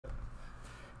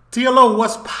TLO,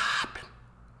 what's poppin'?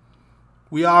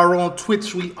 We are on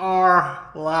Twitch. We are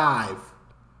live.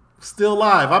 Still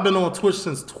live. I've been on Twitch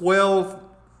since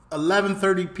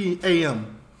 11:30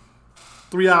 a.m.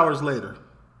 3 hours later.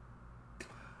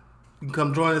 You can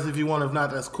come join us if you want. If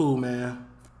not, that's cool, man.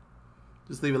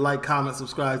 Just leave a like, comment,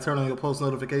 subscribe, turn on your post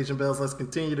notification bells. Let's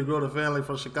continue to grow the family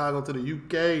from Chicago to the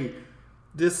UK.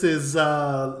 This is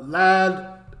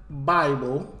Ladbible.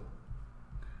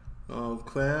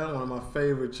 Okay, one of my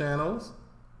favorite channels.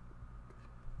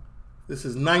 This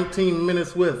is 19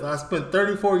 minutes with. I spent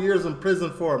 34 years in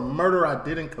prison for a murder I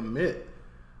didn't commit.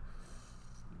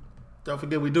 Don't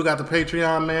forget, we do got the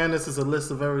Patreon, man. This is a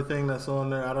list of everything that's on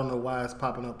there. I don't know why it's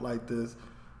popping up like this,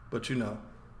 but you know.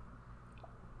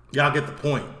 Y'all get the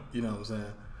point. You know what I'm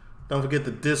saying? Don't forget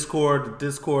the Discord. The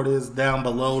Discord is down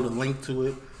below, the link to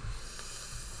it.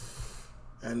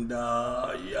 And,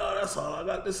 yeah, that's all I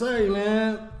got to say,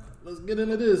 man. Let's get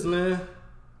into this, man.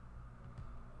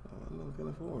 I'm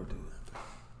looking forward to it.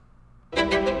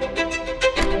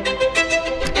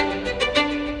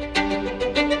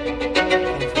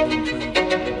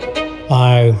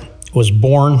 I was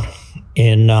born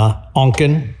in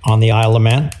Onken on the Isle of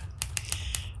Man,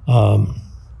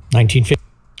 1950.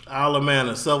 Isle of Man,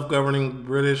 a self-governing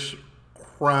British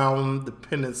Crown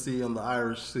dependency on the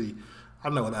Irish Sea.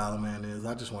 I know what Isle of Man is.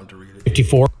 I just wanted to read it.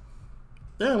 54.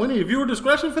 Yeah, we need viewer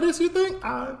discretion for this, you think?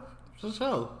 For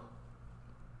sure.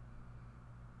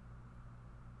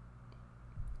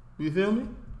 You feel me?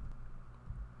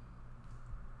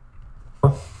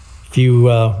 A few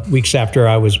weeks after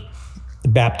I was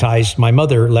baptized, my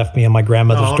mother left me on my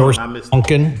grandmother's doorstep.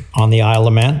 Onken on the Isle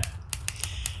of Man,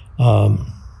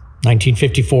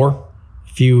 1954. A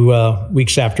few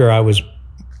weeks after I was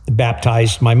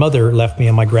baptized, my mother left me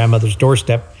on my grandmother's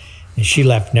doorstep, and she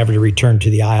left never to return to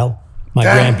the Isle. My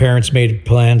grandparents made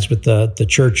plans with the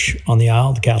church on the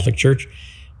Isle, the Catholic Church,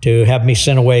 to have me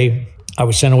sent away. I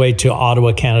was sent away to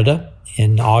Ottawa, Canada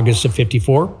in August of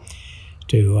 '54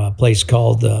 to a place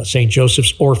called St.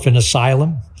 Joseph's Orphan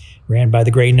Asylum, ran by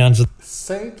the Grey Nuns of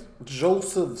St.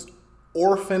 Joseph's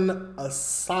Orphan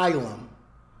Asylum.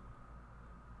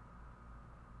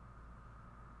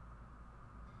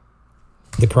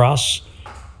 The Cross,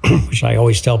 which I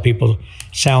always tell people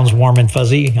sounds warm and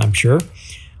fuzzy, I'm sure.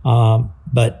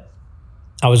 But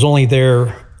I was only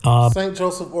there. St.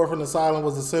 Joseph Orphan Asylum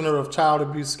was the center of child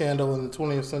abuse scandal in the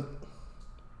 20th century.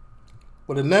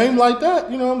 With a name like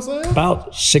that, you know what I'm saying?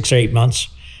 About 6 or 8 months.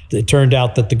 It turned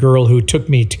out that the girl who took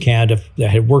me to Canada that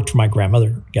had worked for my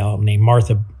grandmother, a gal named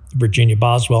Martha Virginia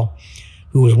Boswell,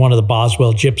 who was one of the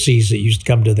Boswell gypsies that used to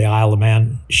come to the Isle of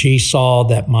Man. She saw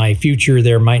that my future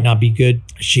there might not be good.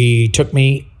 She took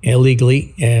me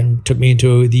illegally and took me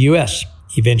into the U.S.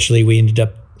 Eventually, we ended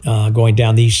up going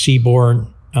down these seaborne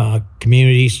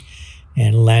communities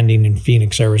and landing in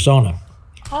Phoenix, Arizona.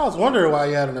 I was wondering why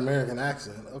you had an American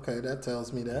accent. Okay, that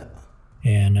tells me that.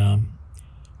 And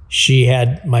she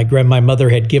had, my mother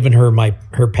had given her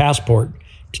her passport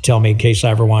to tell me in case I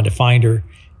ever wanted to find her. It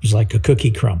was like a cookie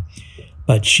crumb.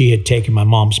 But she had taken my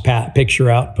mom's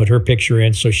picture out, put her picture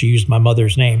in, so she used my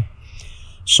mother's name.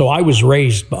 So I was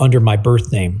raised under my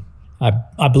birth name.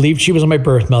 I believed she was my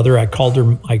birth mother. I called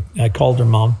her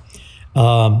mom.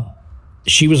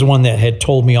 She was the one that had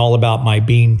told me all about my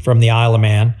being from the Isle of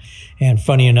Man. And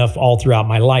funny enough, all throughout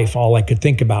my life, all I could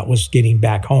think about was getting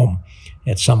back home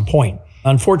at some point.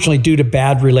 Unfortunately, due to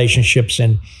bad relationships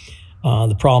and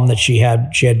the problem that she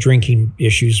had drinking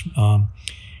issues,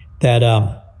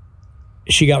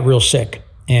 she got real sick.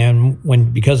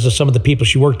 And because of some of the people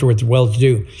she worked with,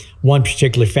 well-to-do, one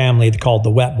particular family called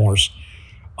the Wetmores,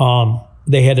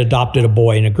 they had adopted a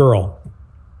boy and a girl.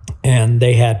 And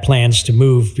they had plans to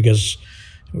move because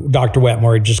Dr.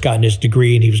 Wetmore had just gotten his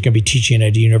degree and he was going to be teaching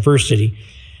at a university.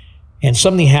 And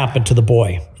something happened to the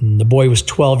boy. And the boy was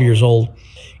 12 years old.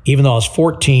 Even though I was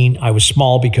 14, I was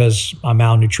small because of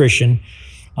malnutrition.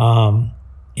 I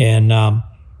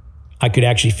could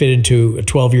actually fit into a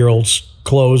 12-year-old's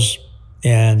clothes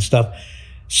and stuff.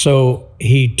 So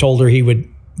he told her he would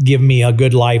give me a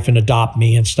good life and adopt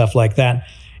me and stuff like that.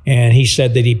 And he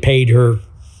said that he paid her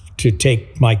to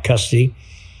take my custody.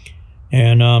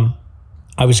 And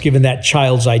I was given that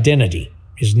child's identity,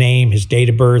 his name, his date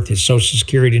of birth, his social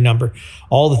security number,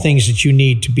 all the things that you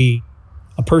need to be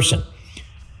a person.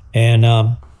 And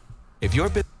if your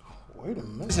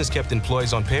business kept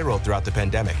employees on payroll throughout the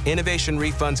pandemic, innovation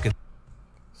refunds can...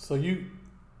 So you...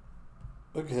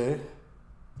 Okay.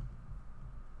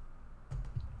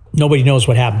 Nobody knows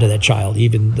what happened to that child,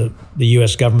 even the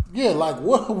U.S. government. Yeah, like,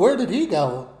 where did he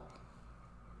go?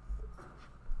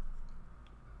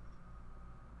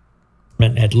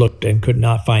 Had looked and could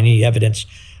not find any evidence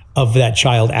of that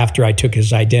child after I took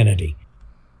his identity.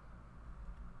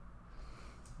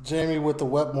 Jamie with the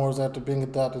Wetmores after being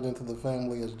adopted into the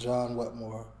family is John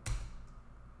Wetmore.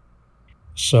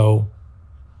 So,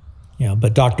 yeah,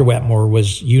 but Dr. Wetmore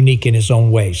was unique in his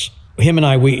own ways. Him and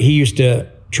I, he used to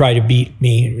try to beat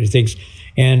me or things,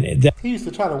 and that, he used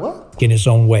to try to what? In his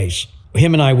own ways.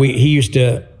 Him and I, he used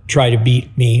to try to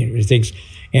beat me or things,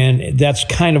 and that's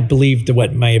kind of believed that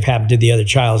what may have happened to the other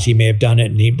child. He may have done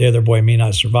it, and the other boy may not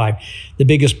have survived. The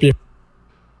biggest.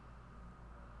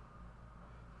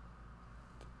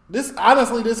 This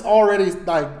honestly, this already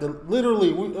like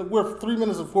literally. We're 3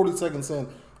 minutes and 40 seconds in.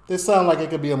 This sounds like it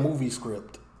could be a movie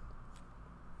script.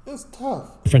 It's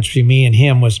tough. The difference between me and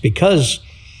him was because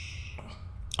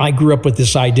I grew up with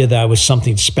this idea that I was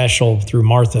something special through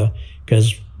Martha,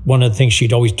 because one of the things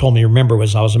she'd always told me to remember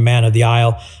was I was a man of the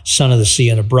isle, son of the sea,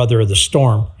 and a brother of the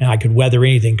storm. And I could weather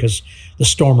anything because the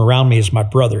storm around me is my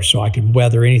brother, so I could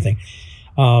weather anything.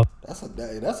 That's a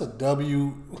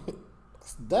W.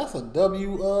 That's a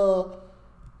W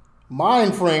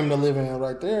mind frame to live in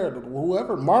right there.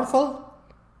 Whoever, Martha,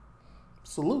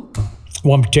 salute.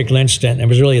 One particular incident, and it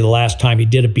was really the last time he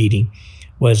did a beating,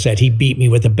 was that he beat me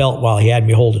with a belt while he had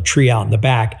me hold a tree out in the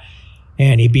back.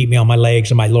 And he beat me on my legs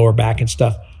and my lower back and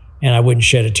stuff. And I wouldn't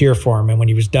shed a tear for him. And when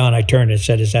he was done, I turned and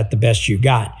said, "Is that the best you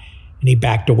got?" And he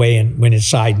backed away and went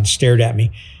inside and stared at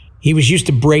me. He was used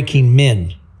to breaking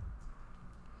men.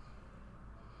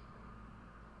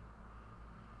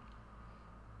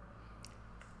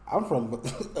 I'm from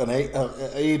an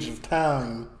age of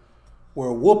time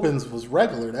where whoopings was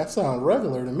regular. That sounds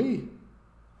regular to me.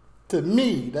 To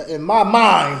me, that in my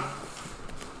mind.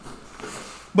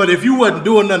 But if you wasn't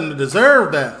doing nothing to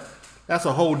deserve that, that's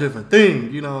a whole different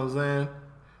thing. You know what I'm saying?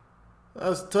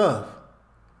 That's tough.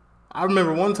 I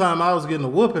remember one time I was getting a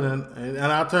whooping and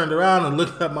I turned around and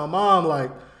looked at my mom like,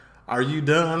 "Are you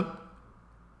done?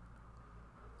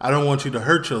 I don't want you to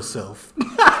hurt yourself."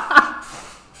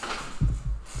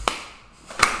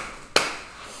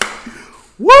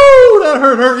 Woo! That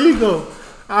hurt her ego.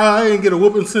 I didn't get a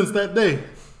whooping since that day.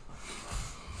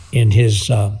 In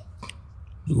his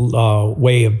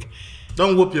way of...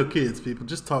 Don't whoop your kids, people.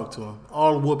 Just talk to them.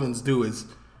 All whoopings do is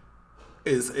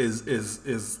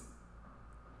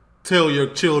tell your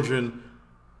children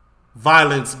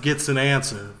violence gets an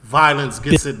answer. Violence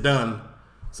gets it done.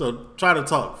 So try to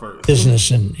talk first. Business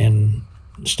and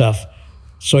stuff.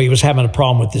 So he was having a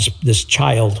problem with this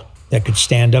child that could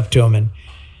stand up to him, and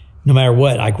no matter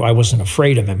what, I wasn't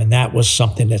afraid of him, and that was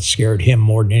something that scared him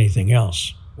more than anything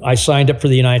else. I signed up for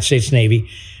the United States Navy.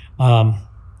 I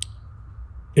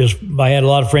had a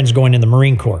lot of friends going in the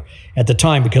Marine Corps. At the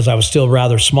time, because I was still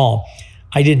rather small,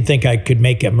 I didn't think I could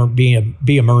make be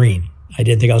a Marine. I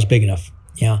didn't think I was big enough.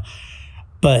 Yeah.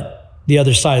 But the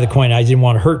other side of the coin, I didn't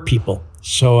want to hurt people.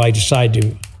 So I decided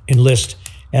to enlist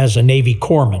as a Navy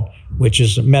corpsman, which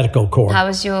is a medical corps. How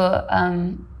was your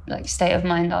state of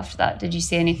mind after that? Did you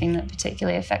see anything that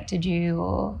particularly affected you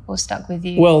or stuck with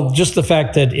you? Well, just the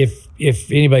fact that if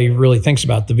anybody really thinks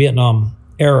about the Vietnam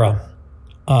era,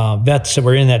 vets that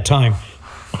were in that time,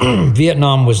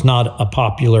 Vietnam was not a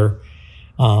popular,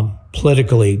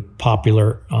 politically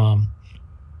popular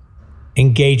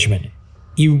engagement.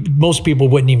 Most people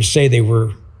wouldn't even say they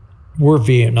were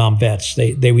Vietnam vets.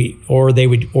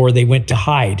 They went to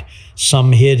hide.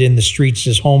 Some hid in the streets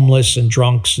as homeless and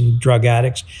drunks and drug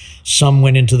addicts. Some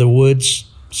went into the woods.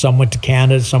 Some went to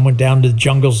Canada. Some went down to the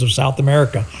jungles of South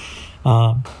America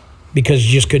because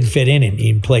you just couldn't fit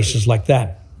in places like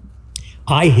that.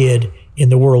 I hid in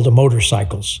the world of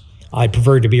motorcycles. I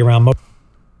preferred to be around motorcycles.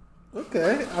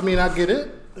 Okay, I mean, I get it.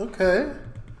 Okay,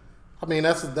 I mean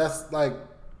that's like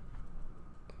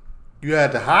you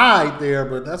had to hide there,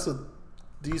 but that's a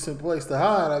decent place to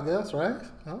hide, I guess, right?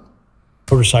 Huh?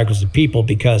 Motorcycles and people,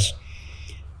 because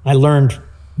I learned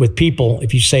with people,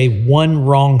 if you say one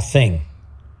wrong thing,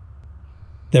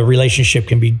 the relationship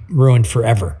can be ruined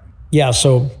forever. Yeah,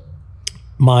 so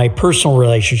my personal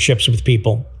relationships with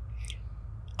people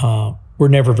were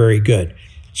never very good.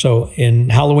 So in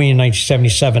Halloween in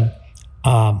 1977,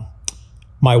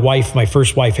 my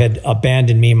first wife had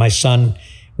abandoned me and my son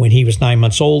when he was 9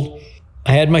 months old.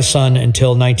 I had my son until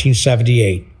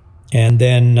 1978. And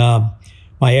then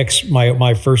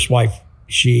my first wife,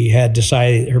 she had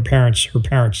decided, her parents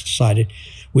decided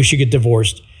we should get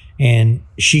divorced and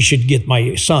she should get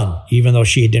my son, even though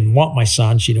she didn't want my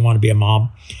son. She didn't want to be a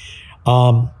mom.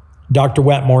 Dr.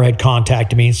 Wetmore had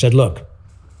contacted me and said, "Look,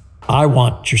 I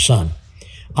want your son.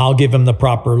 I'll give him the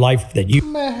proper life that you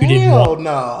didn't want."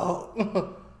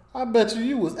 No. I bet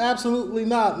you was absolutely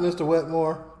not, Mr.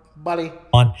 Wetmore, buddy.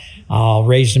 I'll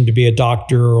raise him to be a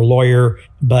doctor or a lawyer,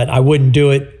 but I wouldn't do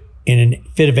it in a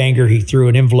fit of anger, he threw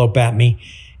an envelope at me,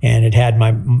 and it had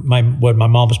my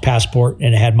mom's passport,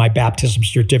 and it had my baptism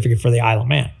certificate for the Isle of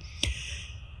Man.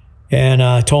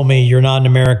 And told me, "You're not an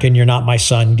American. You're not my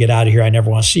son. Get out of here. I never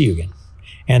want to see you again."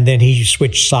 And then he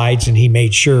switched sides, and he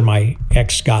made sure my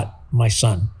ex got my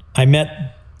son. I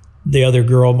met the other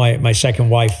girl, my second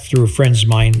wife, through friends of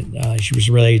mine she was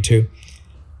related to.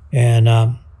 And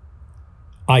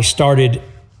I started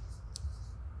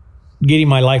getting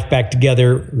my life back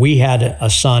together. We had a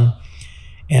son,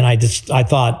 and I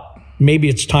thought maybe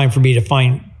it's time for me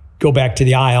to go back to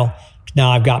the Isle.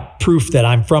 Now I've got proof that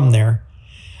I'm from there.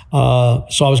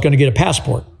 So I was going to get a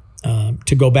passport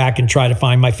to go back and try to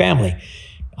find my family.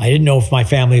 I didn't know if my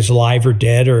family is alive or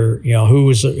dead, or who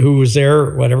was there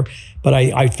or whatever. But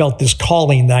I felt this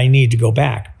calling that I need to go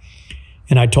back.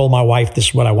 And I told my wife this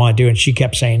is what I want to do, and she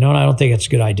kept saying, "No, I don't think that's a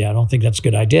good idea. I don't think that's a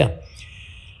good idea."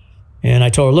 And I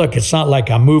told her, "Look, it's not like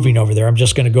I'm moving over there. I'm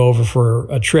just going to go over for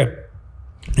a trip."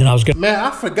 And I was going. Man,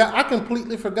 I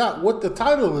completely forgot what the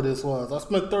title of this was. I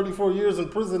spent 34 years in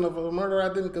prison of a murder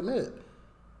I didn't commit.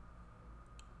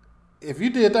 If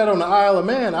you did that on the Isle of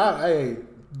Man,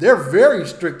 they're very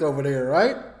strict over there,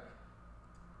 right?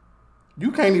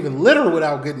 You can't even litter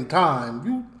without getting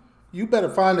time. You better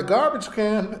find a garbage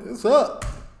can. It's up.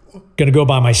 Going to go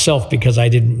by myself because I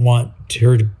didn't want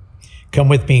her to come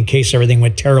with me in case everything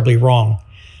went terribly wrong,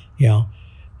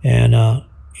 And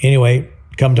anyway,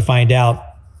 come to find out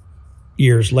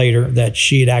years later that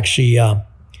she had actually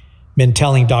been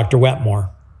telling Dr.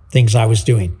 Wetmore things I was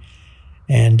doing.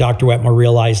 And Dr. Wetmore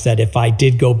realized that if I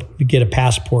did go get a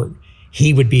passport,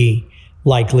 he would be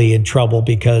likely in trouble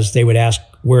because they would ask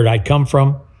where I'd come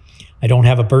from. I don't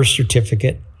have a birth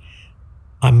certificate.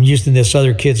 I'm using this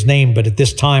other kid's name, but at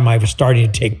this time I was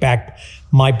starting to take back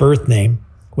my birth name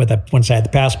once I had the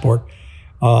passport.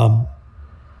 So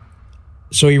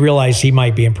he realized he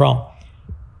might be in problem.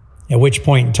 At which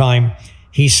point in time,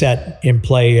 he set in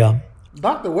play.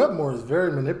 Dr. Wetmore is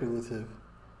very manipulative.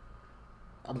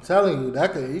 I'm telling you,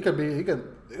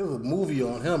 it was a movie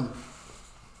on him.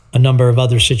 A number of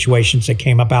other situations that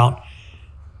came about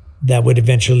that would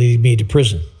eventually lead me to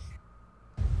prison.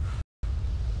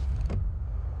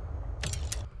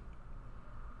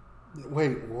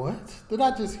 Wait, what? Did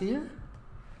I just hear?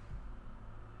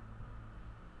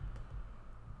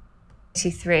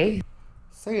 1983.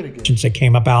 Say it again. That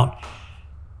came about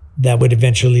that would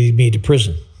eventually lead me to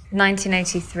prison.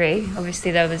 1983.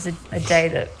 Obviously, there was a day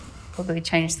that probably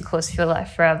changed the course of your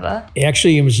life forever.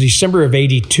 Actually, it was December of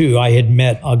 '82. I had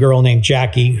met a girl named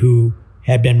Jackie who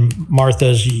had been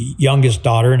Martha's youngest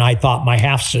daughter, and I thought my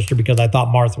half-sister because I thought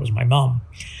Martha was my mom.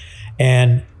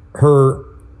 And her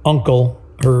uncle,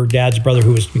 her dad's brother,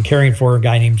 who has been caring for her, a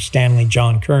guy named Stanley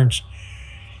John Kearns,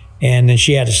 and then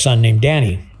she had a son named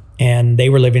Danny. And they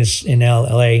were living in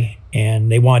L.A.,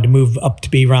 and they wanted to move up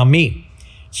to be around me.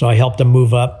 So I helped them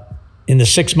move up. In the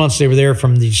 6 months they were there,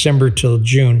 from December till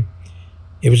June,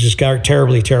 it was just got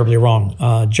terribly, terribly wrong.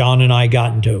 John and I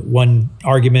got into one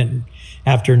argument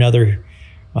after another.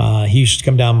 He used to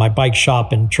come down to my bike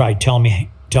shop and try telling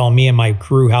me and my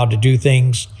crew how to do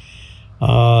things.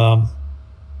 A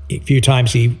few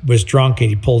times he was drunk and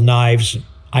he pulled knives.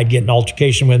 I'd get an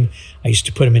altercation with him. I used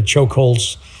to put him in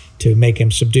chokeholds to make him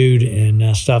subdued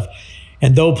and stuff.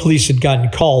 And though police had gotten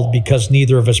called because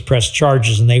neither of us pressed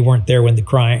charges and they weren't there when the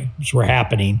crimes were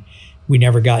happening,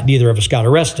 neither of us got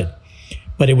arrested.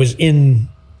 But it was in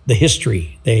the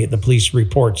history, the police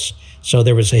reports. So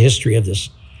there was a history of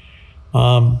this.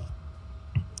 So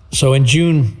in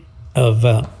June of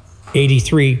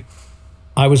 '83,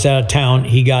 I was out of town.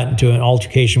 He got into an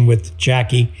altercation with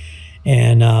Jackie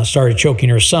and started choking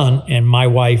her son. And my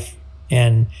wife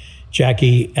and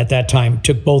Jackie at that time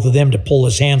took both of them to pull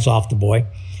his hands off the boy.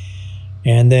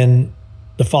 And then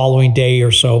the following day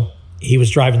or so, he was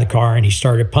driving the car and he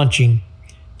started punching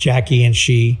Jackie, and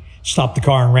she stopped the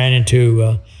car and ran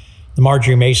into the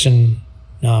Marjorie Mason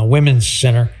Women's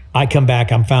Center. I come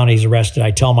back, I'm found, he's arrested.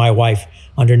 I tell my wife,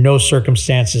 under no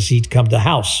circumstances he'd come to the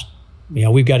house.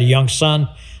 We've got a young son.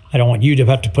 I don't want you to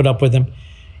have to put up with him.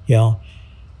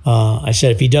 I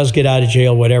said, if he does get out of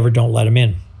jail, whatever, don't let him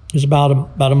in. It was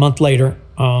about a month later.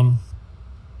 I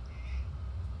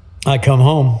come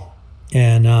home,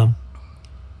 and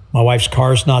my wife's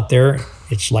car's not there.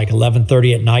 It's like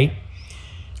 11:30 at night.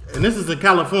 And this is in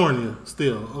California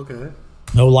still, okay.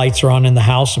 No lights are on in the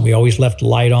house, and we always left the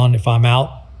light on if I'm out.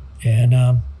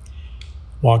 And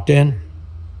walked in.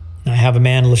 I have a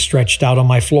man stretched out on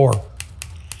my floor.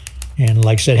 And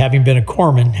like I said, having been a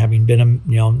corpsman, having been a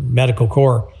medical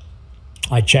corps,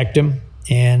 I checked him,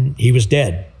 and he was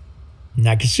dead. And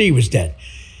I could see he was dead.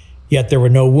 Yet there were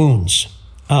no wounds.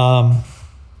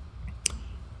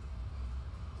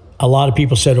 a lot of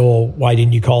people said, "Oh, why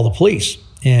didn't you call the police?"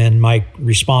 And my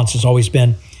response has always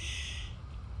been,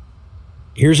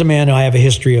 here's a man who I have a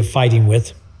history of fighting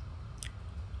with.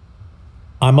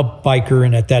 I'm a biker,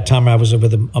 and at that time I was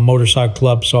with a motorcycle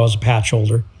club, so I was a patch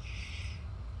holder.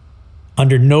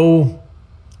 Under no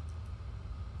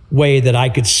way that I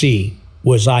could see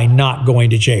was I not going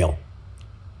to jail.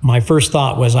 My first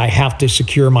thought was, I have to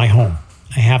secure my home.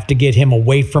 I have to get him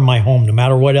away from my home, no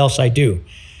matter what else I do.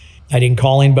 I didn't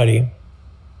call anybody.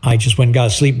 I just went and got a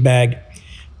sleeping bag,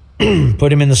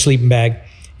 put him in the sleeping bag,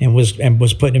 and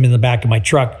was putting him in the back of my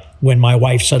truck when my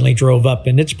wife suddenly drove up.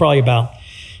 And it's probably about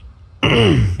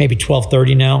maybe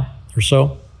 12:30 now or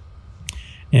so.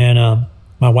 And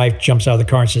my wife jumps out of the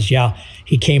car and says, yeah,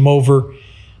 he came over.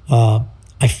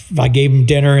 I gave him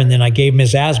dinner, and then I gave him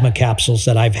his asthma capsules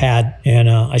that I've had. And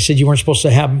I said, you weren't supposed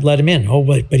to let him in. Oh,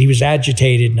 but he was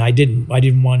agitated, and I didn't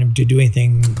want him to do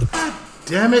anything. God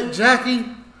damn it, Jackie.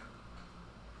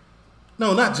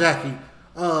 No, not Jackie.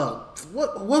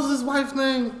 What was his wife's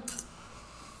name?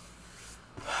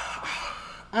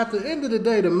 At the end of the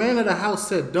day, the man of the house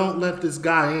said, don't let this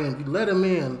guy in. You let him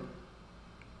in.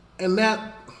 And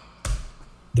that...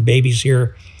 The baby's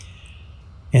here.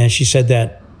 And she said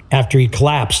that after he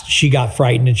collapsed, she got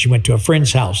frightened and she went to a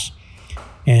friend's house.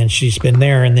 And she's been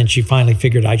there, and then she finally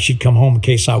figured she'd come home in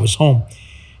case I was home.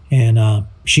 And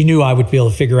she knew I would be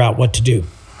able to figure out what to do.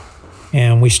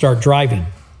 And we start driving.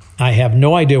 I have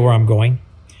no idea where I'm going.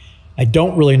 I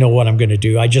don't really know what I'm going to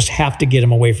do. I just have to get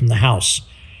him away from the house.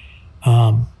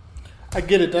 I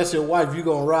get it. That's your wife. You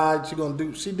gonna ride.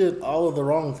 She did all of the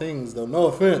wrong things, though. No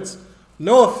offense.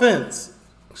 No offense.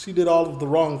 She did all of the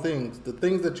wrong things. The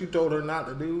things that you told her not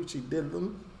to do, she did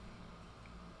them.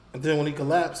 And then when he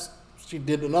collapsed, she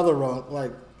did another wrong.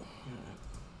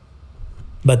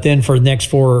 But then for the next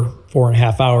four and a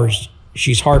half hours,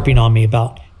 she's harping on me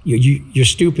about, you're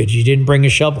stupid. You didn't bring a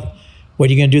shovel. What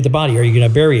are you going to do with the body? Are you going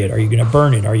to bury it? Are you going to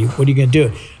burn it? What are you going to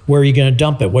do? Where are you going to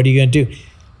dump it? What are you going to do?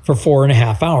 For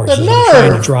 4.5 hours, as I'm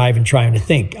trying to drive and trying to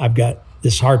think, I've got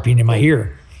this harping in my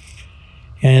ear.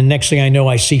 And next thing I know,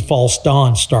 I see false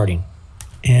dawn starting.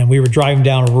 And we were driving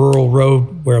down a rural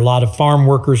road where a lot of farm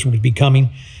workers would be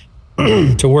coming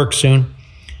to work soon.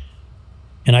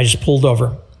 And I just pulled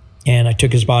over, and I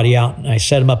took his body out, and I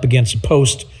set him up against a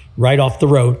post right off the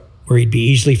road where he'd be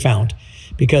easily found.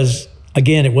 Because,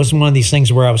 again, it wasn't one of these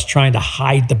things where I was trying to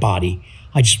hide the body.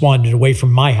 I just wanted it away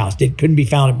from my house. It couldn't be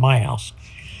found at my house.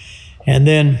 And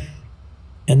then,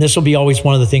 and this will be always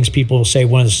one of the things people will say,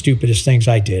 one of the stupidest things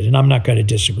I did, and I'm not going to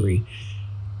disagree.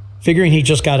 Figuring he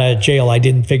just got out of jail, I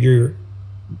didn't figure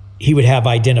he would have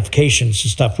identifications and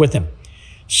stuff with him.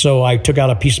 So I took out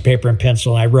a piece of paper and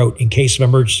pencil, and I wrote, in case of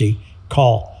emergency,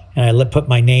 call. And I put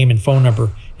my name and phone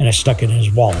number, and I stuck it in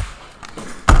his wallet.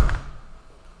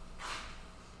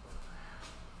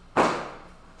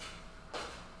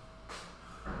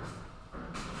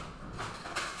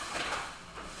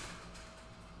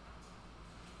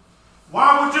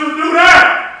 Why would you do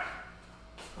that?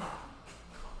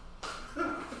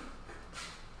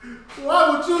 Why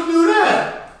would you do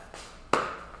that?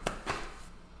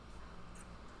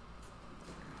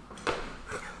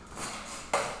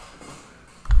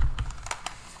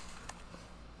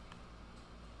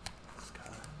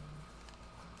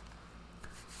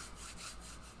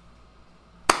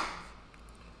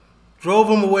 Drove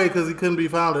him away because he couldn't be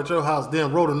found at your house,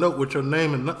 then wrote a note with your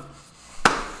name and nothing.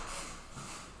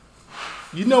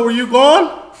 You know where you're going?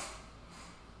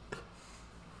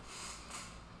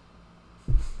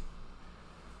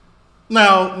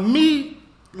 Now, me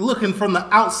looking from the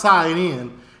outside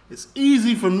in, it's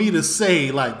easy for me to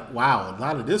say, like, wow, a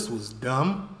lot of this was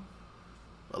dumb.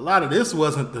 A lot of this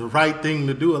wasn't the right thing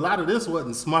to do. A lot of this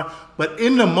wasn't smart. But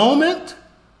in the moment,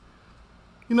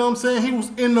 you know what I'm saying? He was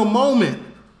in the moment.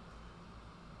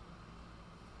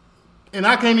 And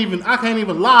I can't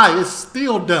even lie, it's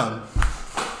still dumb.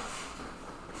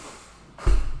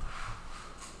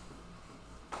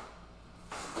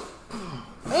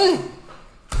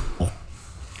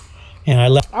 And I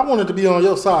left. I wanted to be on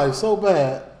your side so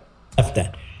bad. Left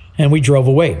that, and we drove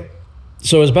away.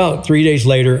 So it was about 3 days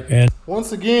later, and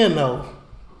once again, though,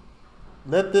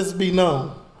 let this be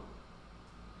known.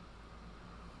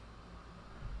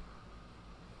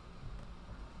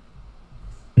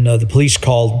 And, the police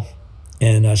called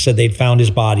and said they'd found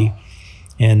his body,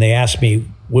 and they asked me,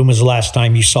 when was the last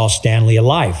time you saw Stanley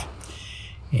alive?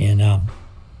 And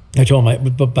I told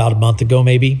him about a month ago,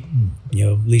 maybe, you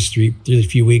know, at least a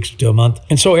few weeks to a month.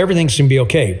 And so everything seemed to be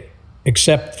okay,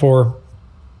 except for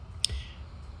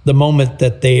the moment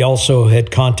that they also had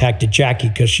contacted Jackie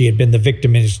because she had been the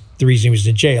victim and the reason he was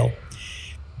in jail.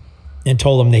 and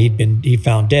told him that he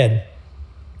found dead.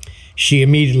 She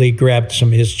immediately grabbed some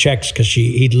of his checks because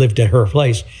he'd lived at her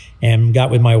place, and got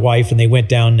with my wife, and they went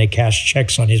down and they cashed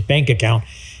checks on his bank account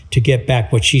to get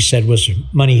back what she said was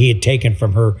money he had taken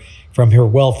from her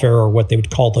welfare, or what they would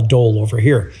call the dole over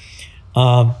here.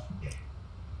 But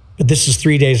this is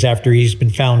 3 days after he's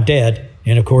been found dead,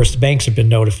 and of course the banks have been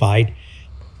notified,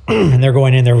 and they're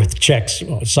going in there with checks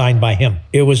signed by him.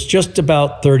 It was just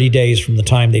about 30 days from the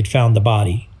time they'd found the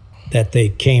body that they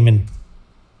came and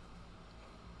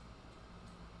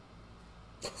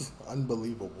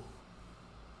unbelievable.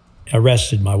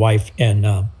 Arrested my wife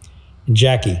and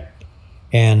Jackie.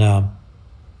 And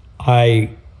I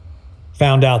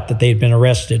found out that they'd been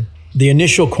arrested. The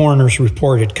initial coroner's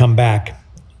report had come back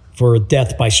for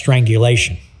death by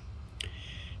strangulation.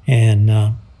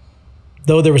 And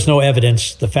though there was no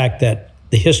evidence, the fact that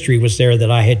the history was there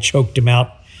that I had choked him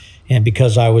out, and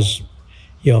because I was,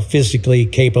 physically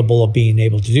capable of being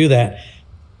able to do that,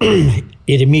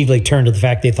 it immediately turned to the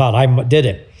fact they thought I did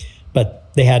it,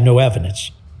 but they had no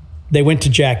evidence. They went to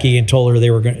Jackie and told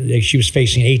her she was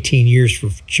facing 18 years for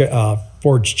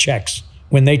forged checks.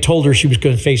 When they told her she was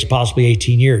going to face possibly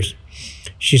 18 years,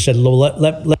 she said, She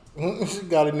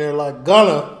got in there like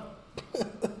Gunna.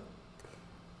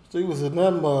 She was in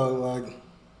that mug like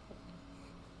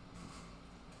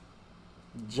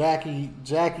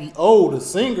Jackie O, the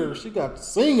singer. She got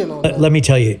singing on that. Let me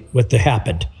tell you what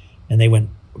happened. And they went,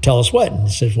 tell us what? And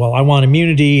said, well, I want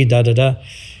immunity, da-da-da.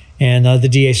 And the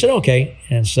DA said, okay.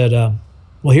 And said,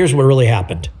 well, here's what really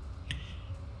happened.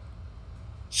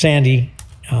 Sandy,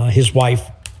 his wife,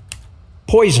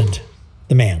 poisoned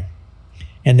the man.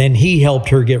 And then he helped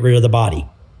her get rid of the body.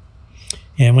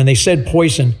 And when they said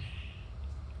poison,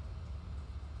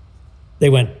 they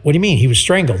went, what do you mean? He was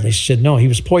strangled. They said, no, he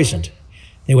was poisoned.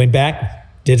 They went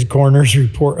back, did a coroner's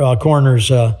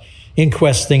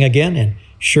inquest thing again, and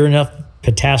sure enough,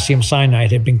 potassium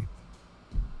cyanide had been.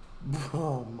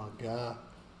 Oh my God!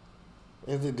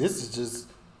 This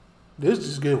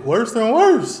just get worse and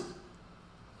worse.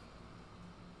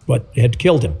 What had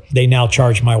killed him? They now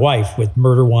charge my wife with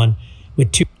murder one,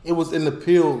 with two. It was in the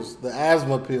pills, the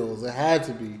asthma pills. It had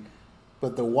to be,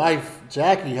 but the wife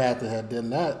Jackie had to have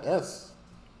done that. That's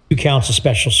 2 counts of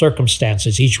special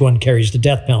circumstances. Each one carries the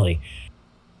death penalty.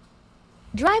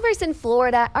 Drivers in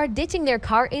Florida are ditching their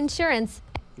car insurance.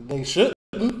 They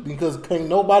shouldn't, because can't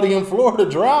nobody in Florida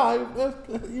drive.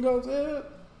 You know what I'm saying?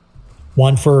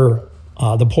 One for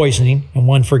the poisoning and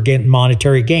one for getting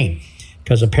monetary gain,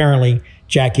 because apparently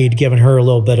Jackie had given her a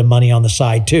little bit of money on the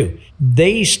side too.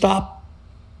 They stopped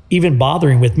even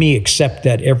bothering with me, except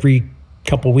that every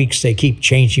couple weeks they keep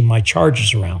changing my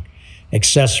charges around.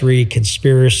 Accessory,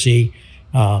 conspiracy,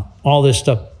 all this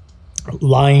stuff,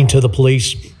 lying to the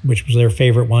police, which was their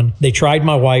favorite one. They tried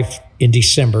my wife in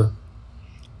December.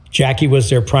 Jackie was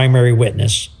their primary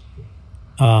witness.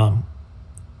 The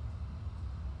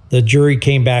jury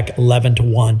came back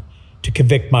 11-1 to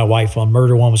convict my wife on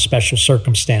murder one with special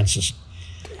circumstances.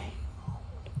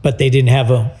 But they didn't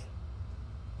have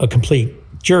a complete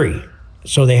jury,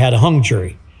 so they had a hung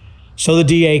jury. So the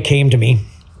DA came to me.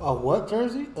 A what,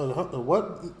 Jersey? A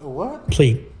what?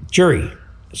 Complete jury.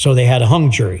 So they had a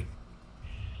hung jury.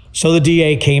 So the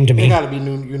DA came to me. They got to be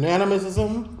unanimous or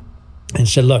something? And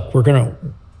said, look,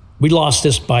 we lost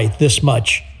this by this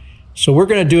much, so we're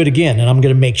going to do it again, and I'm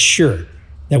going to make sure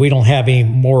that we don't have any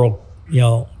moral,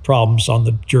 problems on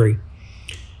the jury.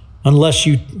 Unless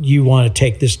you want to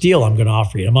take this deal I'm going to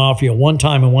offer you. I'm going to offer you a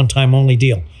one-time and one-time only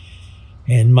deal.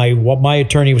 And my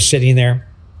attorney was sitting there.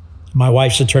 My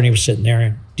wife's attorney was sitting there,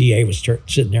 and DA was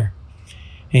sitting there.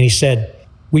 And he said,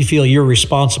 we feel you're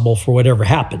responsible for whatever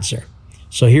happens there.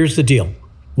 So here's the deal.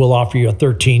 We'll offer you a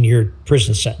 13-year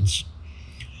prison sentence.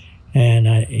 And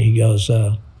he goes,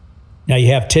 now you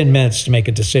have 10 minutes to make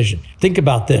a decision. Think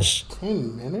about this.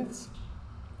 10 minutes?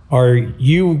 Are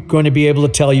you going to be able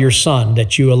to tell your son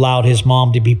that you allowed his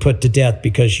mom to be put to death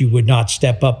because you would not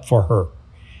step up for her?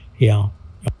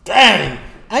 Dang!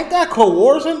 Ain't that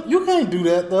coercion? You can't do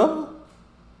that, though.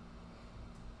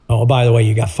 Oh, by the way,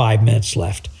 you got 5 minutes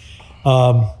left.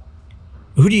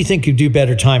 Who do you think could do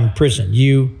better time in prison?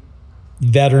 You,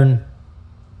 veteran,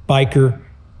 biker,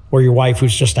 or your wife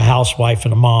who's just a housewife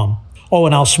and a mom? Oh,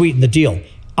 and I'll sweeten the deal.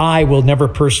 I will never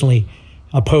personally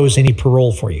oppose any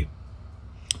parole for you.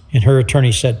 And her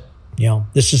attorney said,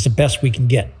 this is the best we can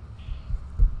get.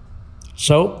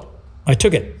 So I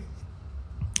took it.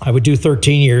 I would do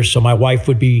 13 years, so my wife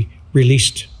would be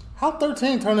released. How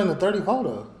 13 turned into 34,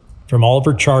 though? From all of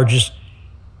her charges,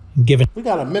 given. We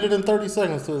got 1 minute and 30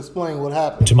 seconds to explain what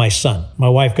happened. To my son. My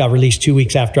wife got released 2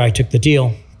 weeks after I took the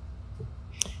deal.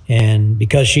 And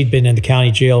because she'd been in the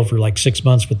county jail for like 6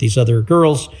 months with these other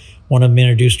girls, one of them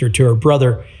introduced her to her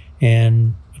brother.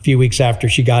 And a few weeks after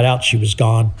she got out, she was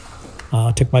gone.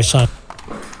 Took my son.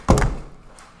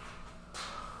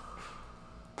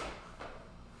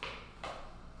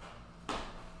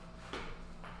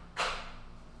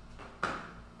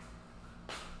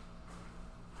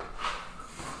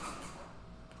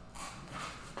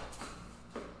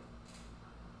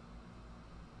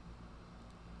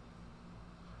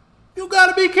 You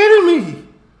gotta be kidding me.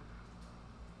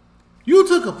 You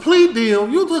took a plea deal.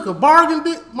 You took a bargain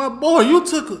deal. My boy, you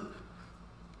took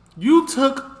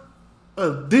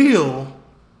a deal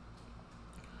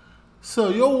so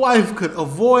your wife could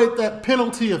avoid that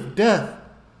penalty of death.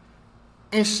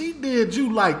 And she did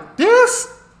you like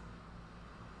this?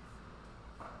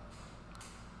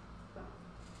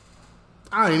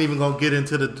 I ain't even gonna get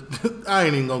into it,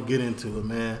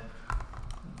 man.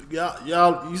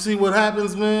 Y'all, you see what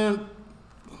happens, man?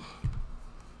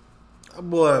 That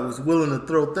boy was willing to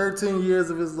throw 13 years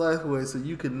of his life away so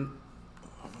you can.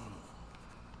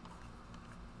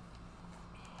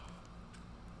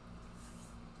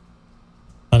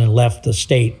 And left the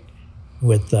state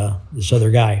with this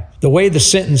other guy. The way the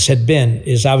sentence had been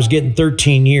is I was getting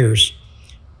 13 years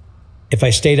if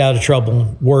I stayed out of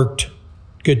trouble, worked,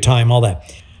 good time, all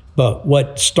that. But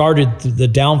what started the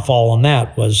downfall on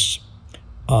that was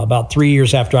about 3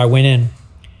 years after I went in,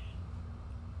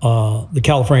 the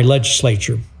California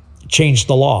legislature changed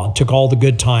the law and took all the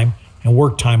good time and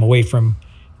work time away from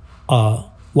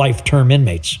life term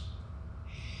inmates.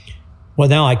 Well,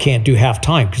 now I can't do half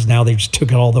time because now they just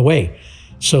took it all the way.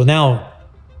 So now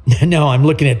I'm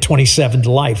looking at 27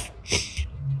 to life.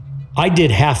 I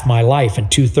did half my life and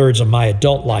 2/3 of my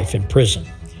adult life in prison.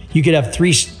 You could have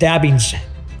 3 stabbings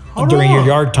during your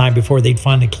yard time before they'd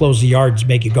finally close the yards and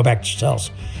make you go back to your cells.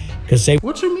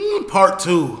 What you mean part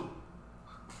 2?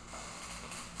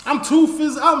 I'm too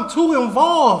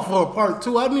involved for part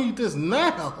 2. I need this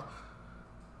now.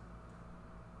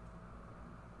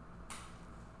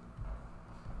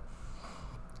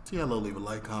 Say hello, leave a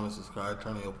like, comment, subscribe,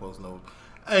 turn on your post notes.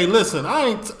 Hey, listen,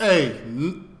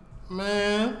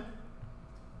 man.